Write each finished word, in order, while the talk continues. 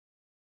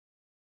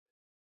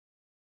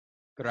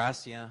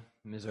Gracia,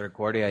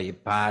 misericordia y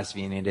paz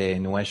viene de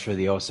nuestro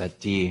Dios a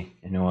ti,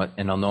 en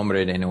el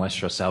nombre de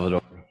nuestro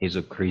Salvador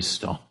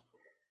Jesucristo.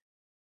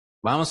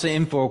 Vamos a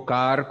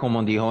enfocar,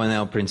 como dijo en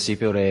el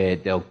principio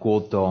del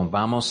culto,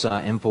 vamos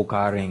a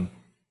enfocar en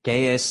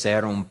qué es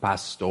ser un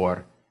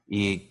pastor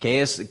y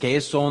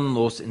qué son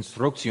las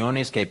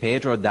instrucciones que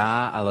Pedro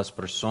da a las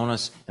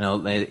personas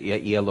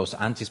y a los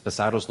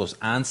antepasados, los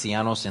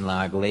ancianos en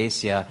la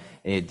iglesia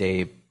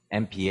de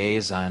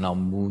empieza en el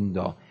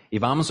mundo. Y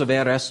vamos a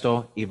ver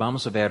esto y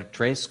vamos a ver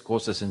tres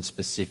cosas en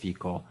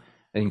específico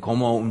en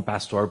cómo un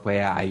pastor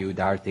puede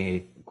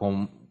ayudarte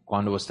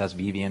cuando estás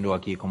viviendo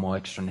aquí como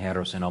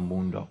extranjeros en el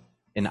mundo.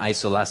 En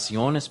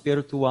isolación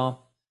espiritual,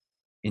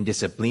 en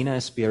disciplina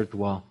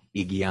espiritual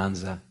y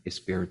guianza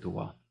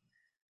espiritual.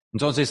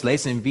 Entonces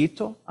les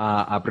invito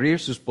a abrir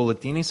sus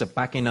boletines a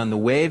página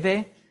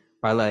 9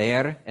 para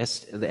leer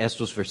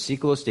estos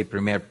versículos de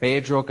 1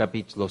 Pedro,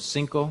 capítulo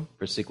 5,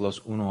 versículos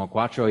 1 a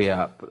 4. Y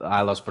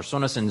a las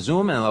personas en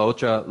Zoom, en el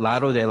otro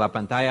lado de la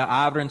pantalla,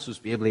 abren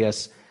sus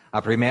Biblias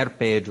a 1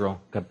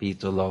 Pedro,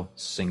 capítulo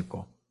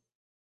 5.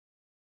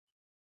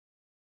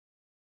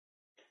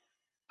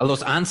 A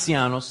los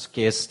ancianos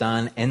que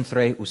están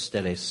entre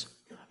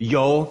ustedes,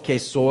 yo que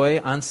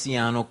soy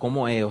anciano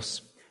como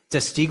ellos,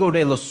 testigo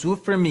de los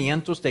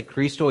sufrimientos de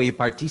Cristo y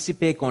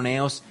partícipe con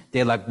ellos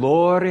de la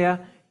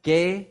gloria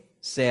que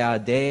se ha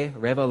de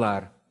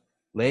revelar,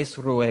 les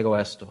ruego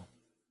esto.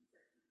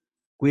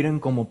 Cuiden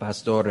como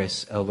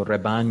pastores el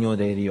rebaño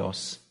de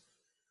Dios,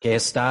 que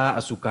está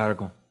a su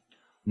cargo,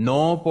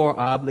 no por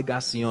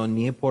obligación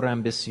ni por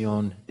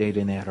ambición de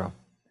dinero,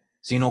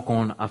 sino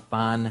con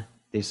afán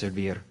de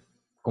servir,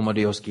 como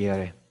Dios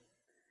quiere.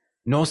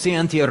 No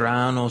sean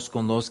tiranos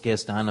con los que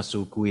están a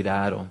su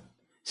cuidado,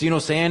 sino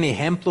sean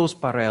ejemplos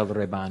para el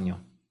rebaño.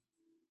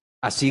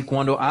 Así,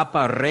 cuando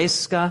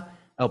aparezca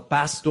el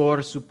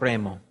pastor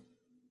supremo,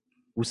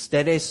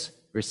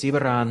 ustedes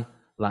recibirán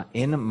la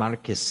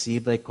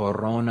inmarcesible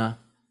corona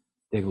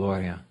de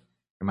gloria.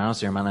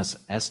 Hermanos y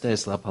hermanas, esta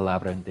es la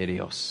palabra de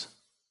Dios.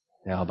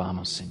 Te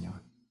alabamos,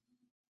 Señor.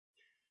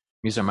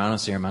 Mis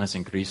hermanos y hermanas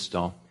en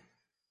Cristo,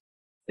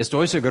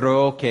 estoy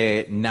seguro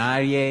que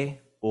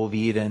nadie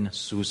olvida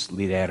sus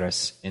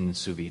líderes en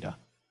su vida.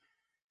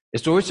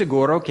 Estoy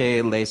seguro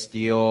que les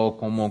dio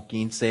como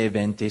 15,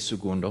 20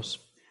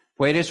 segundos.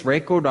 Puedes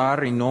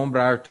recordar y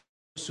nombrar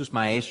sus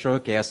maestros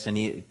que has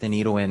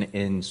tenido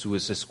en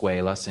sus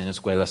escuelas, en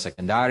escuela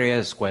secundaria,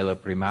 escuela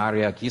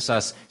primaria,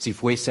 quizás si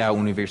fuese a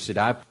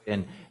universidad,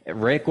 en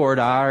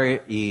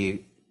recordar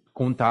y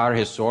contar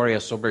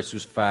historias sobre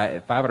sus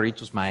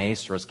favoritos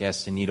maestros que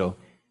has tenido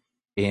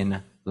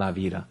en la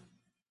vida.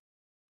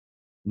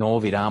 No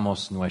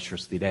olvidamos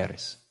nuestros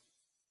líderes.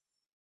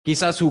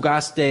 Quizás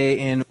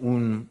jugaste en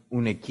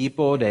un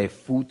equipo de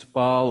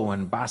fútbol o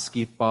en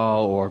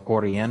básquetbol o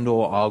corriendo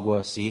o algo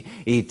así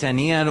y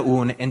tenían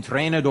un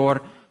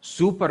entrenador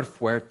súper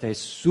fuerte,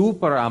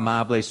 súper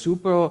amable,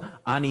 súper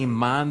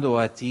animando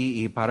a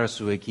ti y para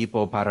su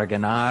equipo para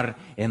ganar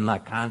en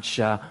la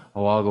cancha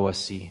o algo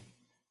así.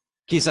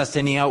 Quizás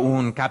tenía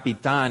un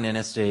capitán en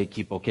este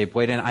equipo que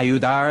pueden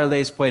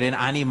ayudarles, pueden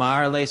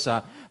animarles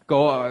a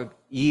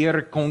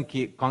ir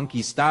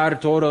conquistar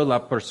todas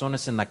las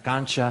personas en la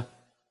cancha.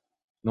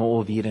 No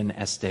olviden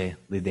este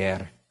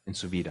líder en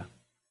su vida.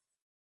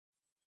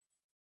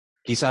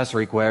 Quizás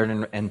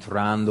recuerden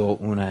entrando a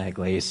una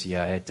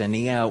iglesia,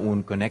 tenía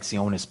una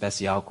conexión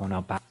especial con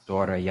el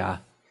pastor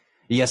allá.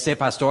 Y este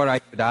pastor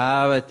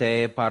ayudaba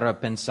para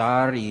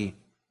pensar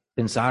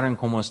en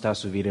cómo está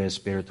su vida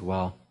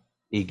espiritual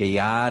y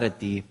guiar a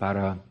ti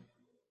para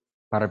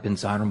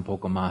pensar un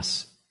poco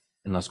más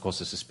en las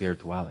cosas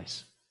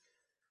espirituales.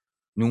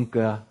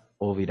 Nunca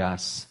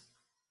olvidarás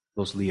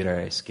los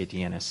líderes que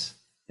tienes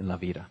en la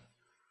vida.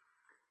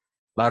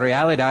 La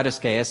realidad es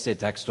que este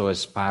texto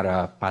es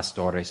para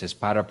pastores, es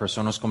para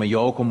personas como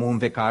yo, como un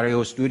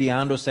vicario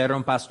estudiando ser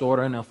un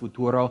pastor en el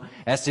futuro.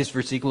 Estos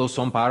versículos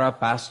son para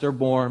Pastor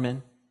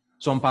Borman,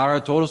 son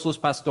para todos los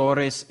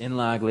pastores en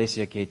la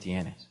iglesia que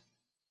tienes.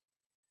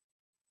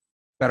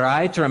 Pero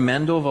hay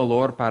tremendo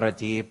valor para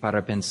ti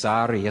para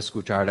pensar y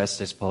escuchar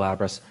estas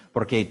palabras,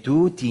 porque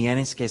tú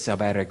tienes que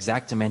saber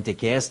exactamente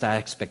qué está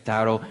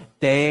expectado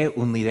de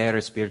un líder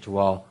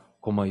espiritual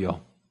como yo.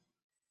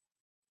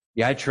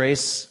 Y hay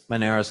tres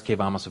maneras que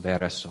vamos a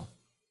ver eso.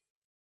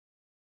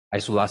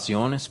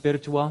 Isolación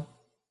espiritual,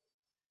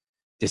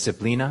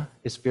 disciplina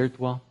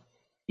espiritual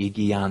y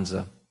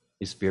guianza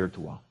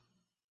espiritual.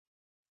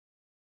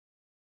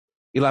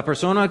 Y la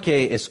persona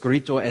que ha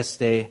escrito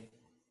esta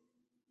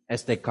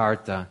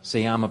carta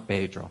se llama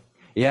Pedro.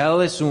 Y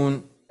él es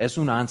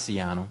un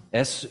anciano,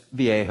 es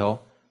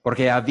viejo,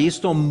 porque ha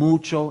visto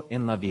mucho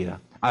en la vida.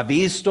 Ha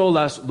visto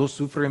los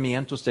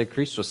sufrimientos de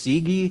Cristo.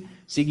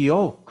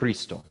 Siguió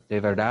Cristo, de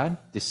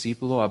verdad,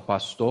 discípulo,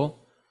 apóstol.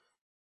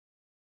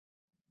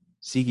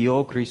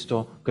 Siguió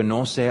Cristo,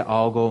 conoce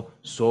algo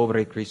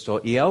sobre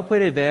Cristo. Y él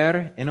puede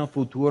ver en el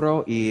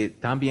futuro y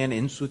también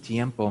en su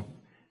tiempo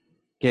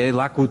que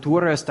la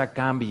cultura está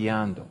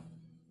cambiando.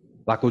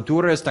 La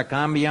cultura está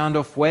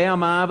cambiando. Fue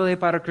amable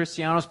para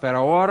cristianos, pero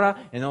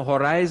ahora en el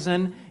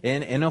horizon,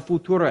 en el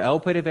futuro,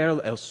 Él puede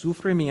ver el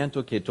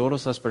sufrimiento que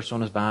todas las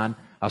personas van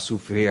a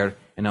sufrir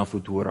en el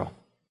futuro.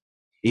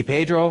 Y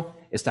Pedro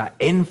está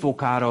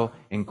enfocado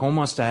en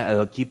cómo está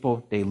el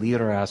equipo de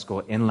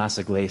liderazgo en las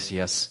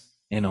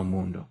iglesias en el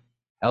mundo.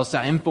 Él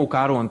está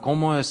enfocado en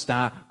cómo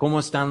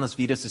están las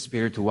vidas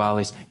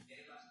espirituales,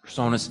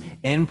 personas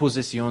en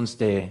posiciones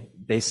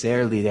de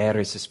ser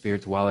líderes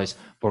espirituales,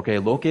 porque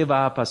lo que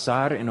va a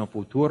pasar en el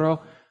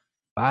futuro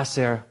va a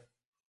ser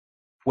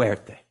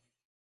fuerte.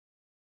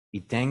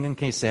 Y tengan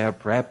que ser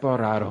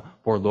preparados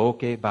por lo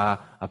que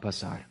va a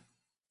pasar.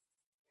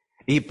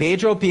 Y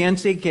Pedro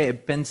piensa que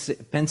él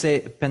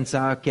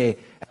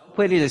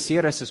puede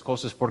decir esas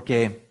cosas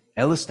porque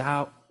él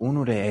está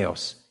uno de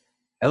ellos.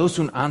 Él es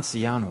un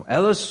anciano.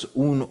 Él es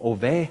una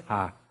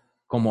oveja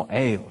como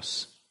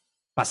ellos,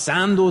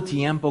 pasando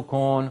tiempo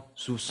con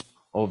sus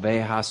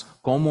ovejas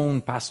como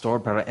un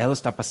pastor, pero él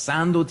está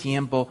pasando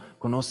tiempo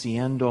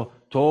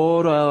conociendo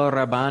todo el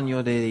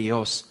rebaño de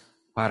Dios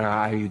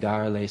para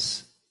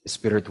ayudarles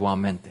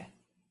espiritualmente.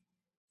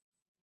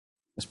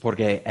 Es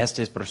porque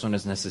estas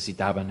personas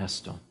necesitaban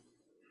esto.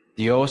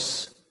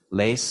 Dios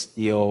les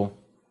dio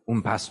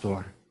un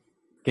pastor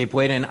que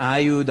pueden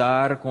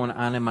ayudar con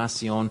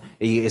animación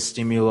y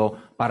estímulo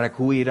para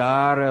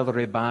cuidar el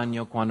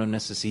rebaño cuando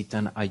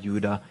necesitan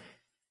ayuda,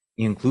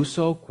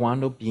 incluso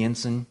cuando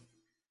piensan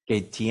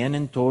que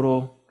tienen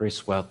todo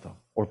resuelto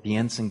o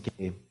piensan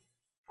que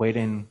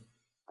pueden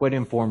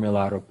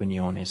formular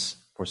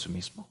opiniones por sí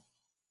mismos.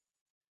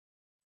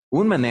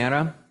 Una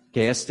manera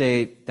que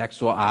este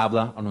texto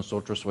habla a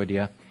nosotros hoy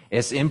día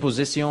es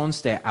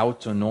imposiciones de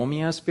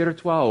autonomía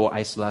espiritual o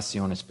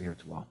aislación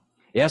espiritual.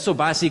 Y eso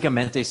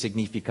básicamente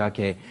significa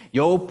que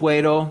yo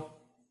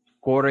puedo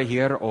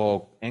corregir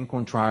o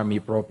encontrar mi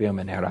propia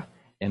manera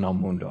en el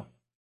mundo,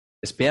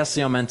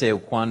 especialmente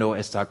cuando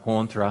está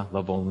contra la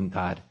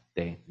voluntad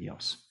de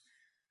Dios.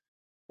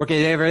 Porque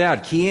de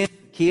verdad, ¿quién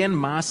tiene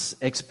más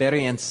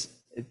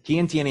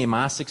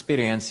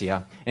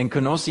experiencia en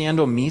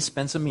conociendo mis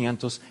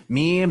pensamientos,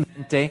 mi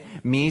mente,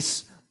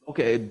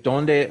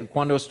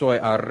 cuando estoy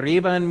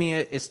arriba en mi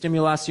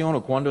estimulación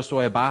o cuando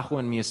estoy abajo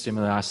en mi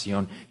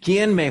estimulación?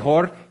 ¿Quién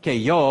mejor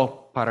que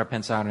yo para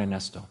pensar en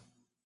esto?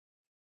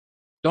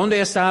 ¿Dónde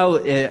está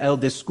el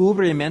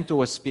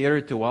descubrimiento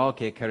espiritual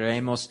que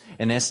queremos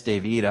en esta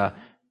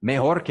vida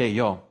mejor que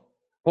yo?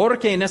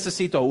 Porque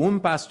necesito un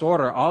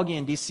pastor o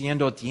alguien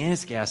diciendo,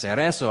 tienes que hacer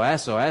eso,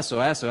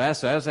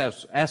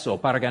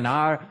 para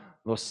ganar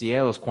los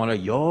cielos. Cuando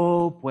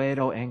yo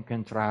puedo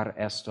encontrar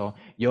esto,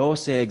 yo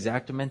sé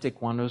exactamente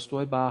cuando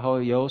estoy bajo,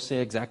 yo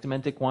sé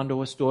exactamente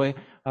cuando estoy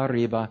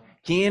arriba.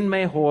 ¿Quién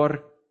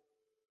mejor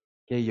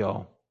que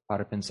yo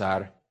para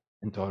pensar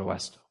en todo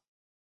esto?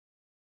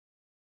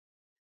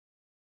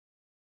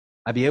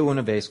 Había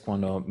una vez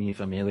cuando mi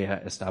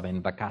familia estaba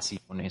en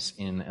vacaciones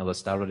en el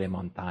estado de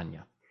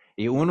montaña.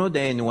 Y una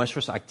de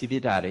nuestras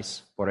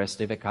actividades por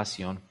esta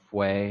vacación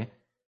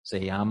se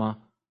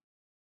llama,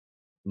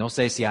 no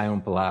sé si hay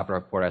una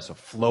palabra por eso,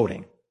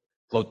 floating,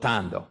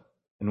 flotando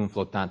en un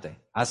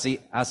flotante.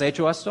 ¿Has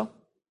hecho esto?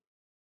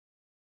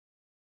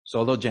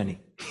 Solo Jenny.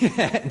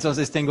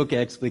 Entonces tengo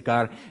que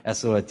explicar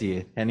eso a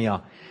ti.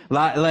 Genial.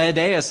 La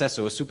idea es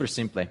eso, es súper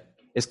simple.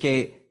 Es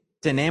que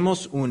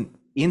tenemos un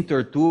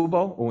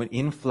intertubo o un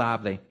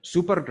inflable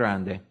súper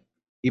grande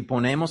y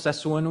ponemos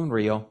eso en un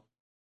río.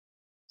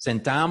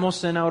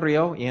 Sentamos en el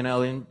río y en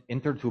el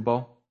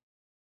intertubo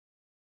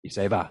y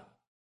se va.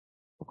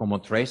 Por como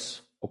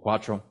 3 o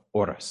 4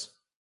 horas.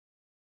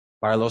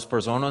 Para las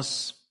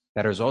personas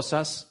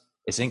perezosas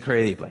es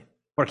increíble.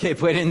 Porque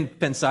pueden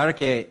pensar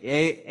que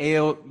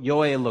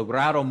yo he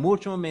logrado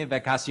mucho en mi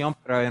vacación,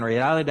 pero en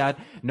realidad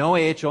no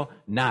he hecho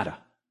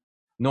nada.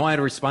 No hay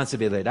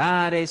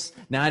responsabilidades,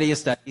 nadie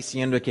está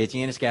diciendo que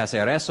tienes que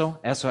hacer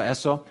eso.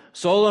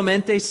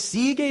 Solamente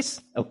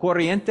sigues el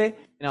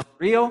corriente en el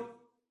río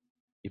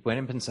y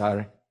pueden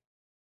pensar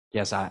que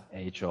has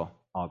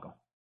hecho algo.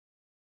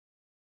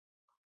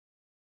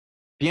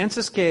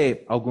 ¿Piensas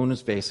que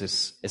algunas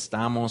veces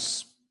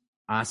estamos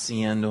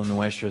haciendo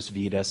nuestras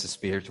vidas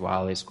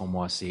espirituales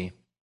como así?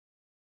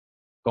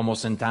 Como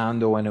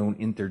sentando en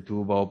un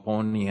intertubo,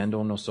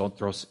 poniendo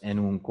nosotros en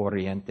un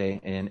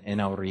corriente en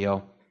el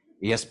río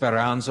y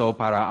esperando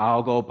para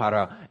algo,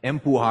 para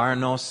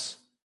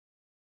empujarnos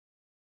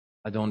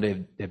a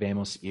donde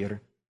debemos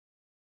ir.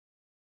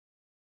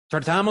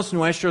 Tratamos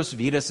nuestras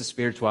vidas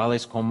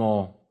espirituales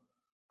como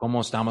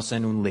estamos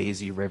en un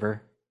lazy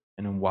river,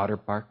 en un water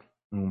park,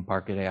 en un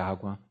parque de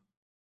agua.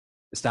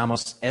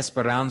 Estamos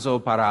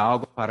esperando para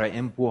algo, para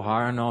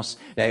empujarnos.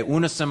 De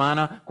una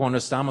semana, cuando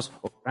estamos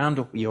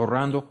orando,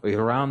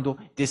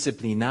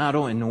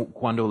 disciplinado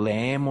cuando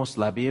leemos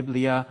la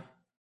Biblia.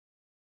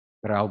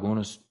 Pero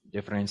algunas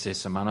diferentes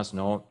semanas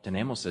no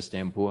tenemos este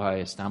empuje,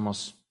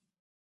 estamos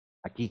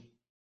aquí,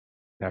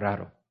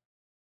 parados.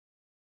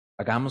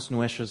 Hagamos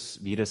nuestras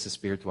vidas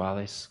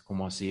espirituales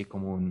como así,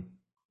 como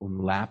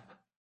un lap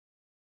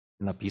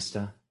en la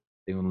pista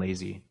de un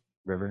lazy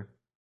river.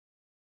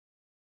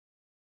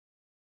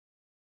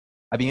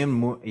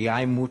 Y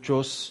hay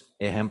muchos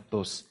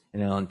ejemplos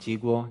en el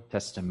Antiguo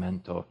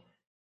Testamento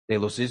de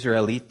los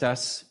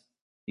israelitas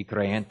y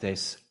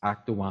creyentes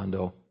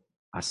actuando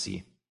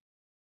así.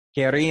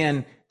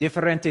 Querían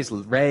diferentes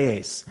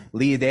reyes,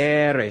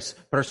 líderes,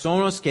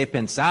 personas que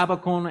pensaban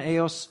como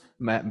ellos,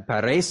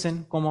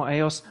 parecen como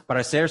ellos,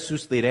 para ser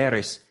sus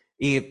líderes.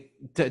 Y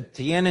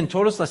tienen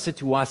todas las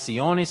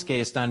situaciones que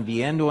están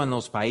viendo en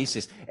los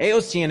países.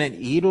 Ellos tienen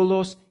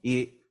ídolos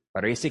y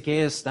parece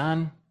que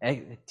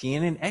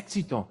tienen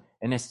éxito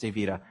en esta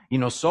vida. Y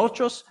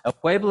nosotros, el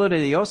pueblo de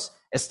Dios,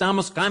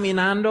 estamos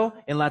caminando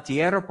en la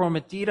tierra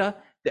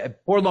prometida.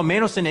 Por lo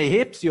menos en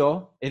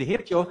Egipto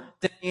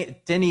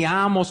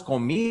teníamos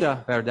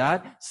comida,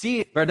 ¿verdad?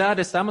 Sí, ¿verdad?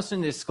 Estamos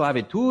en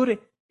esclavitud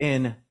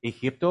en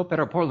Egipto,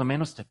 pero por lo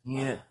menos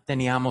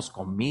teníamos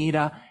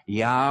comida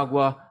y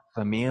agua,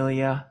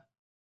 familia.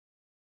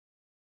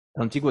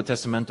 El Antiguo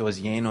Testamento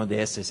es lleno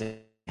de esos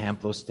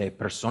ejemplos de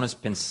personas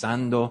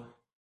pensando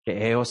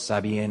que ellos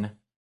sabían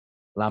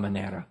la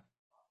manera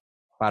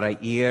para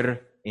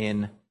ir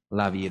en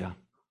la vida.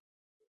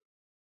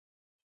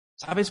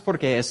 ¿Sabes por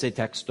qué ese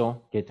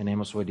texto que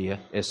tenemos hoy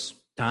día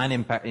es tan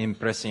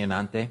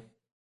impresionante?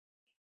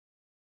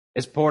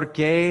 Es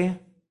porque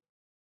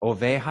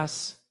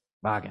ovejas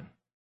vagan.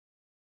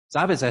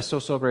 ¿Sabes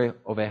eso sobre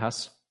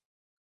ovejas?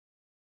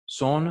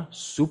 Son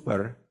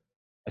súper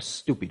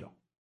estúpidos.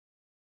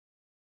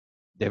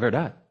 De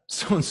verdad,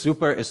 son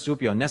súper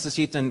estúpidos.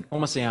 Necesitan,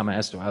 ¿cómo se llama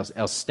esto?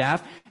 El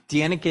staff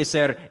tiene que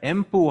ser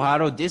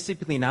empujado,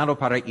 disciplinado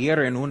para ir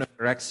en una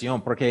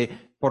dirección,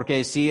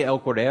 porque si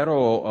el cordero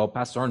o el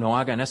pastor no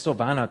hagan esto,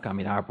 van a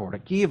caminar por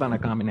aquí, van a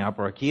caminar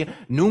por aquí,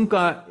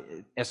 nunca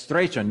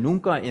estrecho,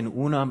 nunca en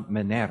una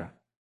manera.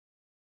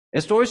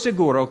 Estoy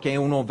seguro que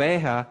una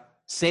oveja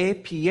se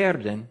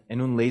pierden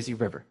en un lazy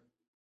river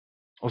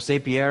o se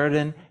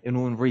pierden en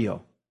un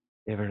río,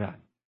 de verdad.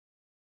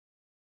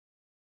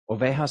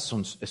 Ovejas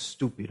son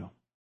estúpidos.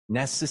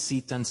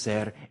 Necesitan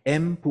ser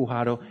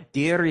empujados,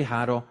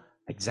 dirigidos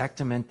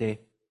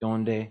exactamente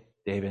donde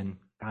deben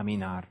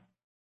caminar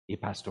y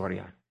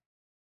pastorear.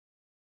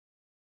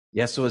 Y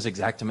eso es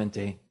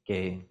exactamente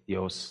que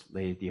Dios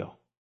les dio.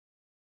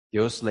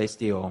 Dios les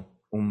dio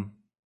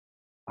un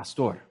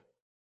pastor.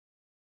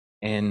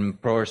 En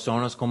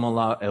personas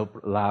como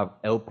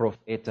el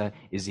profeta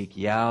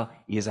Ezequiel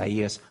y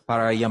Isaías,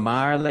 para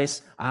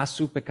llamarles a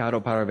su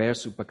pecado, para ver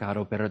su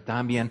pecado, pero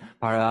también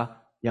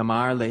para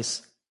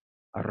llamarles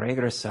a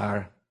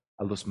regresar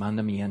a los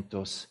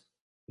mandamientos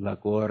y la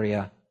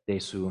gloria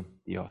de su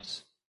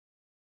Dios.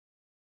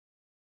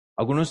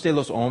 Algunos de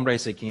los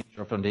hombres aquí en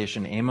Shore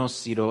Foundation hemos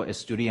sido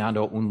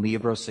estudiando un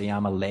libro, se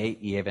llama Ley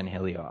y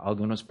Evangelio.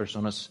 ¿Algunas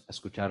personas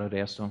escucharon de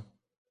esto?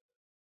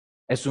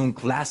 Es un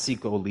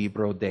clásico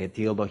libro de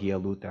teología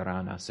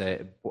luterana,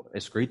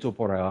 escrito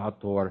por el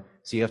autor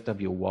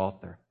C.F.W.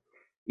 Walther.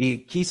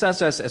 Y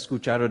quizás has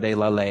escuchado de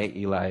la ley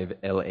y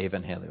el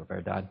evangelio,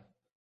 ¿verdad?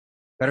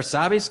 Pero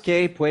 ¿sabes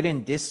que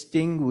pueden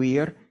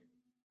distinguir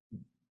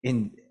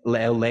en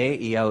la ley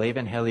y el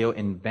evangelio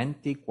en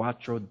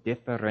 24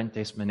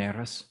 diferentes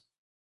maneras?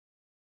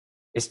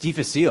 Es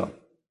difícil.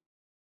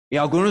 Y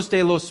algunos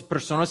de las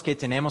personas que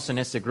tenemos en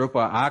este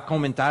grupo han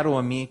comentado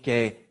a mí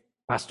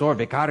que, pastor,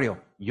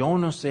 vicario, yo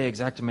no sé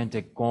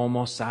exactamente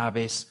cómo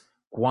sabes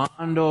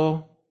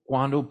cuándo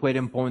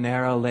pueden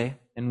poner la ley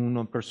en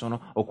una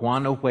persona o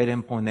cuándo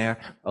pueden poner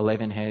el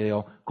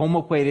evangelio.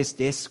 ¿Cómo puedes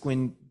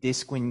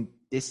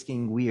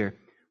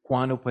distinguir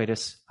cuándo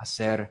puedes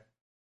hacer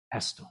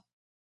esto?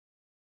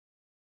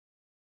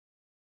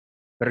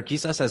 Pero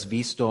quizás has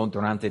visto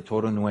durante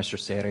todas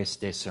nuestras series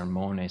de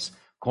sermones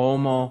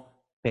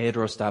cómo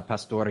Pedro está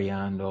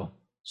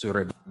pastoreando su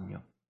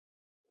rebaño.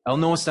 Él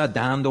no está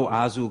dando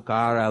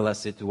azúcar a la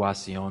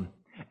situación.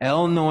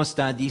 Él no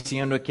está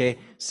diciendo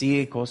que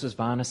sí, cosas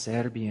van a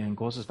ser bien,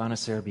 cosas van a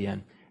ser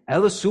bien.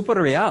 Él es súper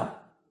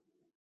real.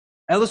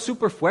 Él es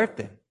súper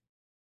fuerte.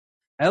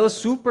 Él es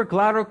súper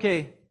claro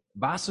que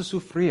vas a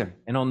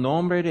sufrir en el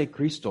nombre de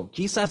Cristo.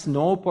 Quizás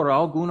no por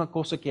alguna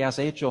cosa que has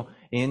hecho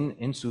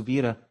en su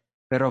vida,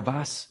 pero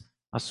vas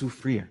a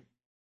sufrir.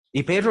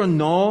 Y Pedro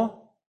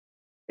no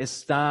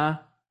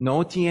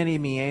tiene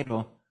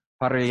miedo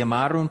para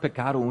llamar un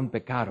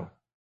pecado,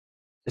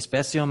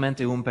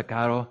 especialmente un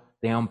pecado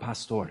de un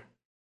pastor.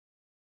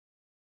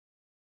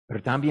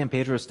 Pero también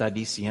Pedro está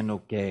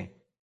diciendo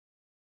que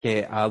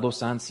a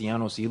los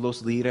ancianos y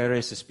los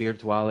líderes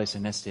espirituales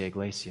en esta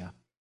iglesia,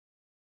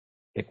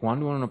 que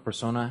cuando una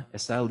persona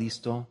está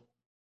listo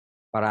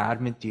para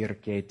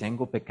admitir que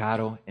tengo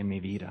pecado en mi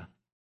vida,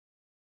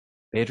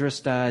 Pedro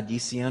está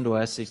diciendo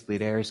a esos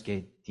líderes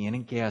que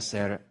tienen que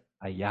hacer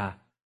allá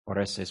por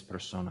esas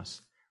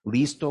personas,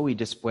 listo y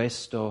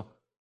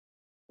dispuesto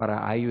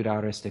para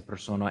ayudar a esta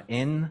persona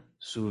en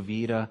su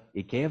vida.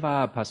 ¿Y qué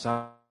va a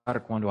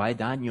pasar cuando hay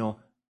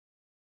daño?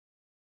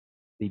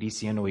 Y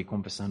diciendo y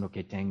confesando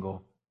que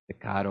tengo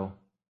pecado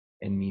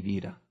en mi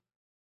vida.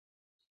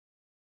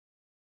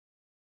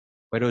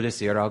 ¿Puedo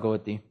decir algo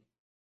a ti?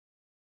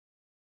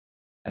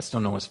 Esto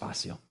no es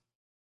fácil.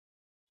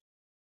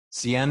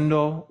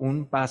 Siendo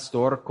un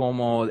pastor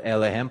como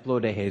el ejemplo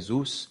de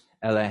Jesús,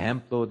 el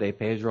ejemplo de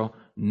Pedro,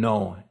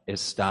 no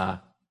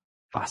está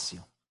fácil.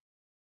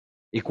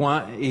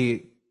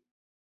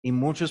 Y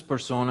muchas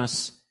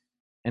personas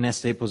en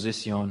esta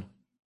posición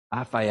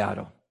han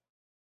fallado,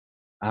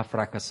 han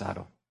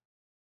fracasado.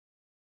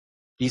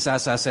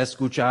 Quizás has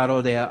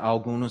escuchado de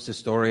algunas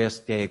historias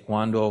que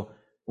cuando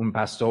un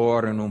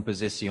pastor en una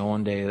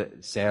posición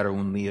de ser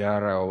un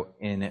líder o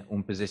en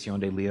una posición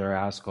de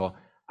liderazgo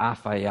ha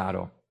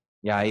fallado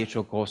y ha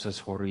hecho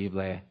cosas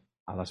horribles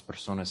a las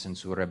personas en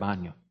su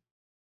rebaño.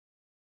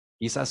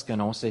 Quizás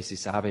conoces y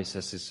sabes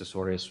esas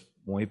historias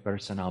muy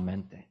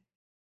personalmente.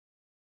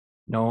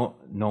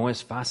 No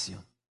es fácil.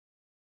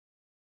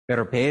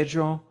 Pero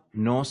Pedro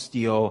nos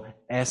dio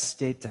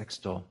este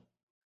texto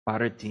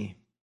para ti,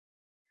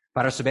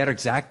 para saber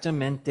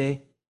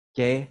exactamente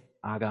qué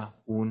haga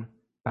un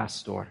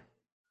pastor.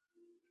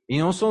 Y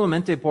no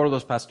solamente por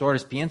los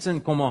pastores, piensen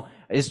como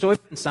estoy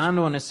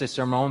pensando en este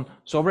sermón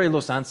sobre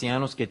los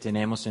ancianos que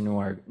tenemos en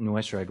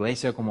nuestra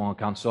iglesia como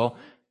alcanzó,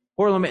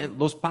 por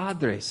los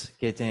padres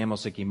que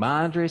tenemos aquí,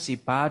 madres y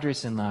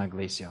padres en la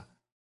iglesia.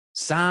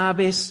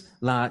 ¿Sabes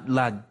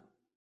la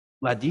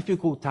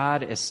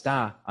dificultad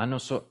está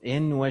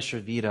en nuestra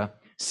vida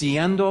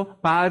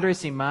siendo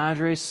padres y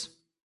madres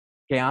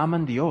que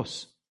aman a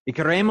Dios? Y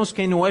queremos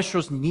que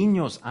nuestros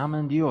niños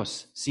amen a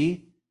Dios,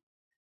 ¿sí?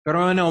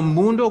 Pero en el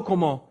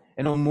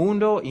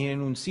mundo y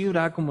en una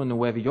ciudad como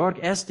Nueva York,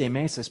 este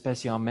mes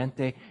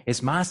especialmente,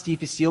 es más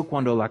difícil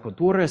cuando la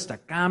cultura está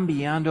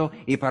cambiando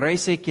y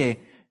parece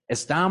que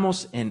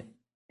estamos en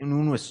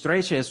una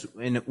estrecha,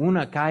 en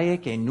una calle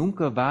que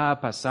nunca va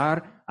a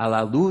pasar a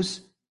la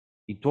luz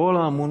y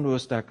todo el mundo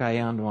está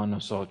cayendo a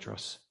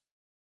nosotros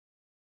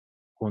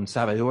con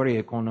sabiduría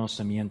y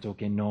conocimiento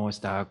que no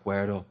está de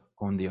acuerdo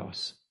con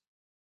Dios.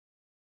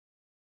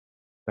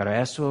 Pero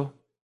eso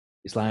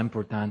es lo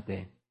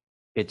importante,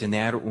 que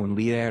tener un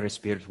líder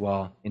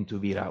espiritual en tu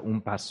vida, un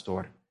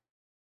pastor.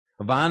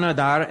 Van a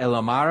dar el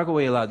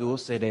amargo y la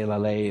dulce de la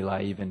ley y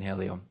el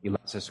evangelio y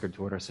las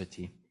escrituras a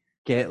ti.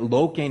 Que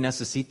lo que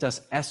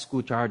necesitas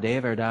escuchar de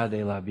verdad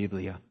de la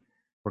Biblia,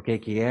 porque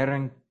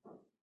quieren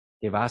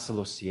que vas a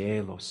los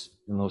cielos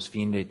en los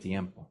fines de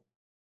tiempo.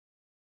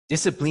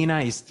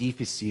 Disciplina es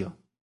difícil,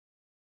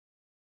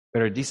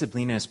 pero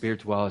disciplina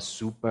espiritual es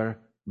súper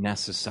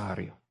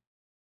necesario.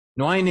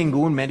 No hay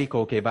ningún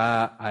médico que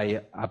va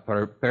a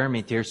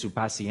permitir su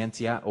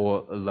paciencia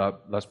o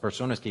las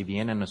personas que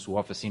vienen a su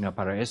oficina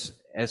para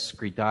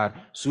escribir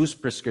sus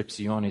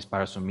prescripciones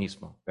para sí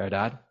mismo,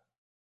 ¿verdad?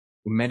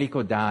 Un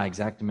médico da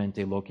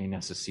exactamente lo que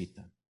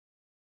necesita.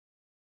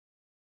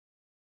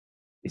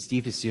 Es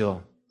difícil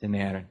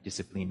tener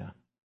disciplina,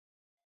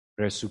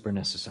 pero es súper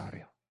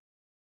necesario.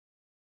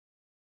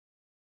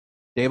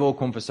 Debo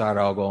confesar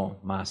algo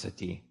más a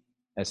ti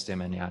esta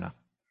mañana.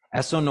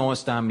 Eso no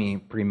está mi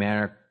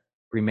primera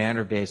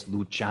vez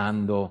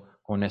luchando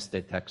con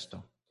este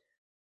texto.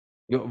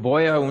 Yo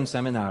voy a un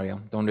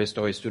seminario donde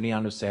estoy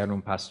estudiando ser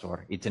un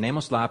pastor y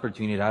tenemos la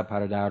oportunidad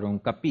para dar un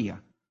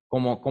capilla.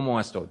 ¿Cómo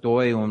esto?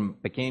 Doy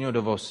un pequeño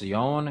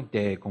devoción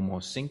de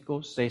como 5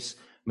 o 6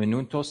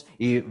 minutos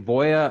y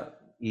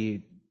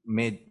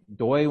me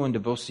doy una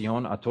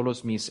devoción a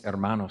todos mis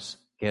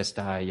hermanos que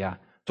están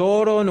allá.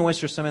 Todo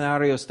nuestro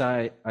seminario está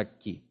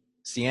aquí.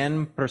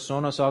 100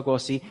 personas, algo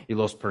así, y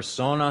los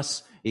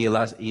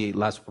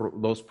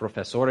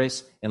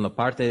profesores en la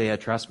parte de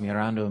atrás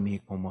mirando a mí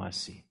como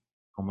así,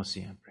 como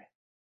siempre.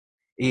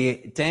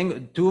 Y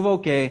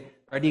tuvo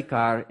que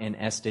predicar en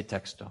este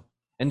texto.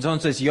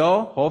 Entonces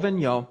joven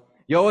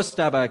yo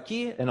estaba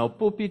aquí en el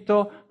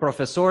púlpito,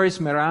 profesores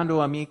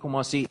mirando a mí como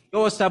así.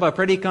 Yo estaba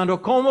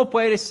predicando cómo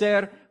puede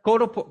ser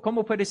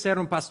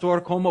un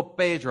pastor como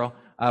Pedro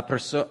a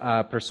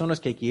personas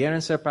que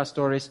quieren ser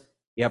pastores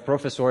y a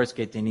profesores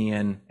que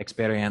tenían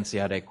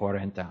experiencia de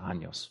 40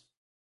 años.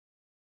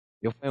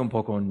 Yo fui un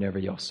poco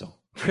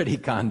nervioso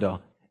predicando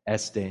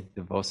esta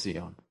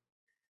devoción.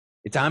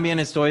 Y también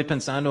estoy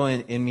pensando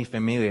en mi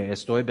familia.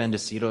 Estoy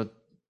bendecido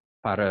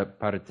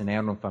para tener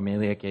una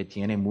familia que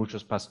tiene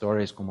muchos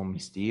pastores como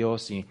mis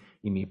tíos y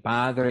mi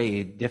padre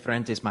y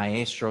diferentes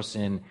maestros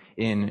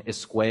en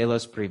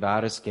escuelas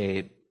privadas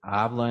que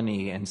hablan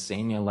y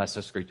enseñan las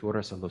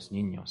escrituras a los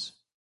niños.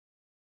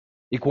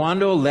 Y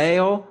cuando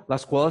leo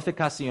las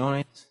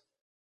cualificaciones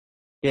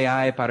que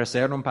hay para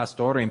ser un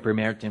pastor en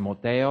 1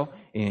 Timoteo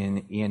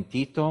y en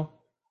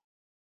Tito,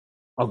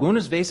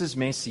 algunas veces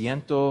me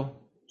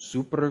siento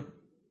súper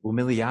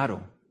humillado.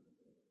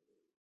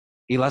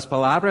 Y las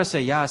palabras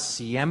allá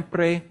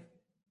siempre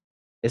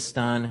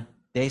están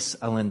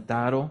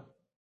desalentado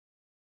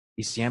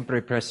y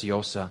siempre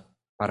preciosa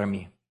para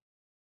mí.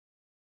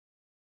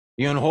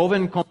 Y un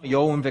joven como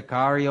yo, un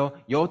vicario,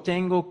 yo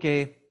tengo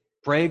que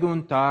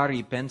preguntar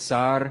y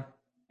pensar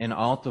en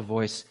alta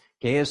voz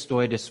que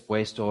estoy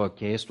dispuesto o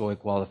que estoy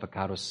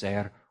cualificado a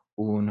ser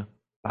un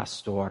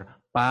pastor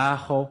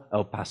bajo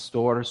el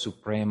pastor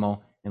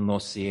supremo en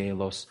los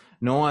cielos,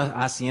 no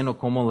haciendo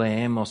como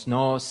leemos,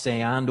 no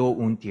siendo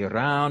un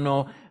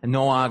tirano,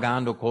 no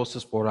haciendo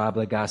cosas por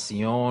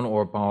obligación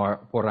o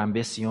por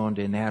ambición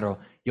de dinero.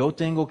 Yo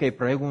tengo que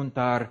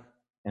preguntar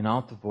en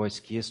alta voz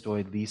si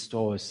estoy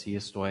listo o si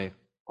estoy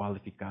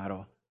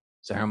cualificado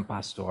ser un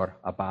pastor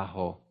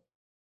abajo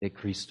de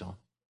Cristo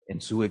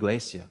en su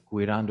iglesia,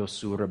 cuidando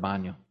su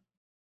rebaño.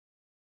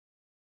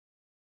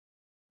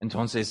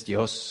 Entonces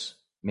Dios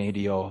me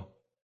dio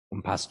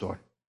un pastor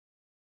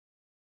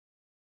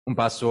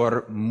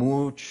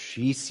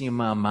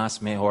muchísimo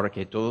más mejor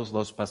que todos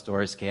los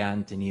pastores que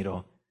han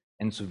tenido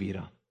en su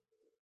vida.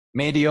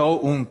 Me dio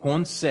un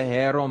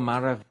consejero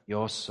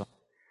maravilloso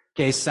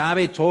que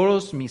sabe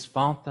todas mis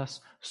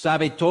faltas,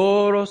 sabe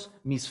todas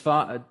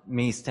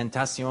mis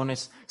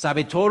tentaciones,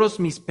 sabe todos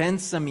mis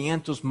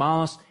pensamientos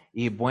malos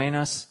y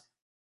buenos,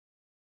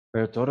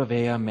 pero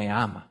todavía me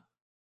ama.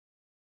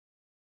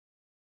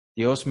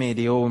 Dios me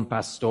dio un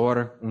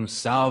pastor, un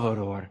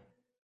salvador,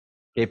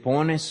 que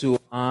pone su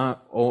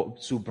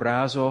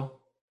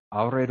brazo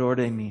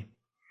alrededor de mí.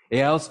 Y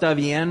Él está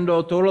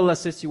viendo toda la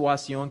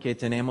situación que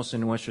tenemos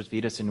en nuestras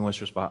vidas, en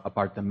nuestros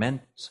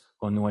apartamentos,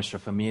 con nuestra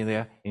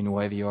familia en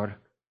Nueva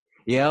York.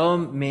 Y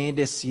Él me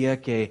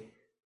decía que,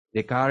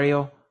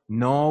 Vicario,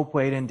 no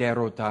pueden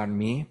derrotar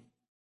mí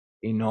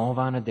y no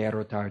van a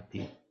derrotar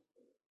ti.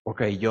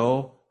 Porque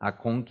yo he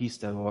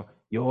conquistado,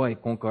 yo he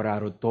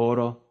conquistado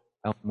todo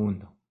el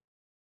mundo.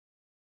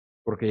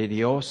 Porque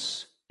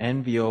Dios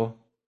envió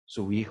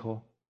su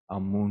Hijo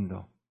al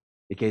mundo.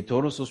 Y que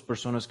todas las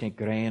personas que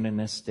creen en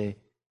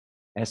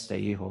este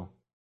Hijo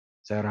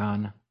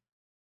serán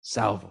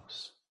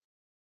salvos.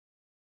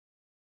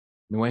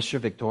 Nuestra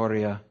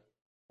victoria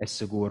es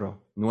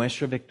seguro.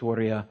 Nuestra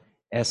victoria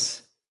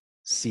es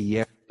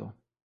cierto.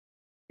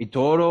 Y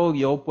todo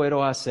yo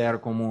puedo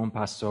hacer como un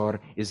pastor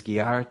es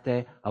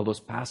guiarte a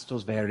los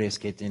pastos verdes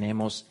que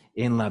tenemos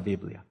en la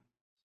Biblia,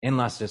 en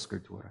las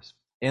Escrituras,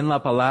 en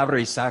la palabra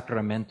y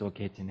sacramento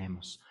que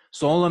tenemos.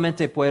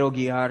 Solamente puedo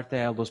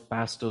guiarte a los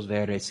pastos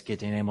verdes que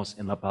tenemos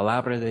en la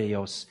palabra de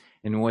Dios,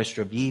 en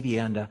nuestra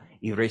vivienda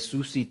y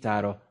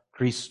resucitado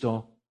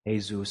Cristo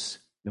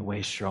Jesús,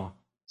 nuestro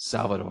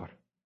Salvador.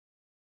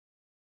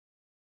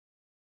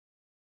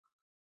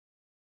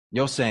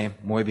 Yo sé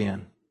muy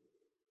bien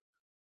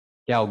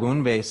que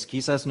alguna vez,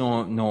 quizás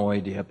no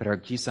hoy día, pero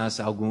quizás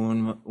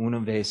una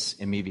vez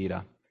en mi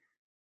vida,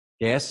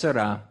 que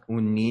será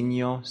un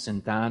niño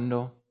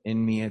sentando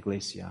en mi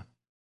iglesia,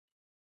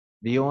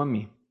 vio a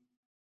mí,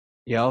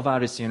 y él va a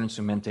decir en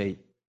su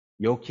mente,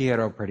 yo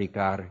quiero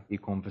predicar y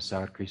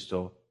confesar a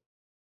Cristo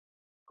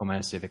como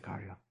ese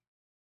vicario,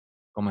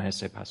 como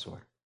ese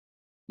pastor.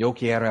 Yo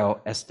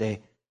quiero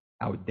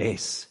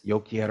audaz,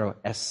 yo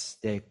quiero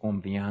esta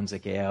confianza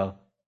que él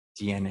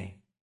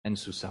tiene en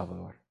su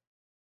Salvador.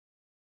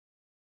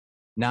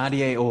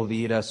 Nadie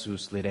olvida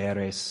sus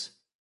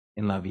líderes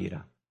en la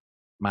vida,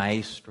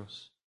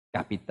 maestros,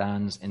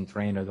 capitanes,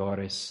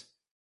 entrenadores,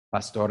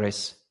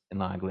 pastores en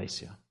la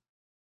iglesia.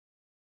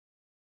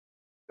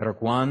 Pero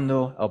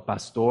cuando el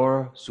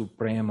pastor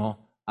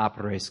supremo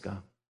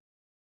aparezca,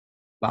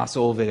 vas a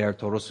olvidar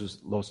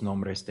todos los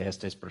nombres de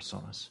estas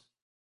personas.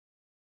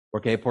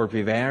 Porque por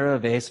primera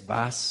vez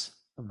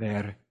vas a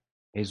ver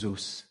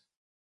Jesús,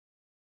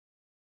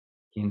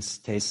 quien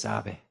te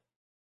sabe,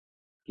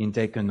 quien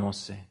te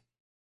conoce,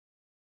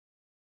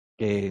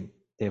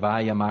 que te va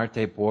a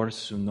llamarte por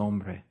su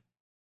nombre.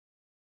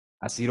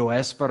 Has ido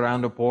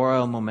esperando por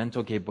el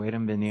momento que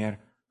pueden venir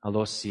a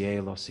los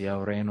cielos y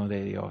al reino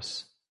de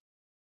Dios.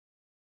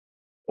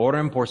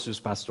 Oren por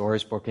sus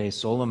pastores porque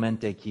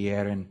solamente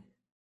quieren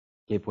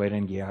que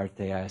puedan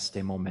guiarte a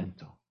este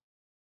momento.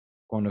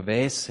 Cuando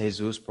ves a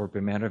Jesús por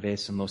primera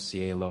vez en los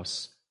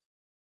cielos,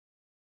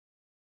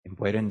 y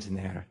pueden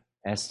tener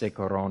esta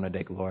corona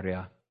de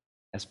gloria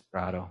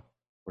esperado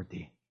por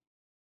ti.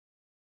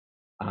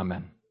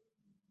 Amén.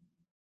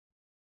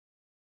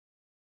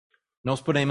 Nos podemos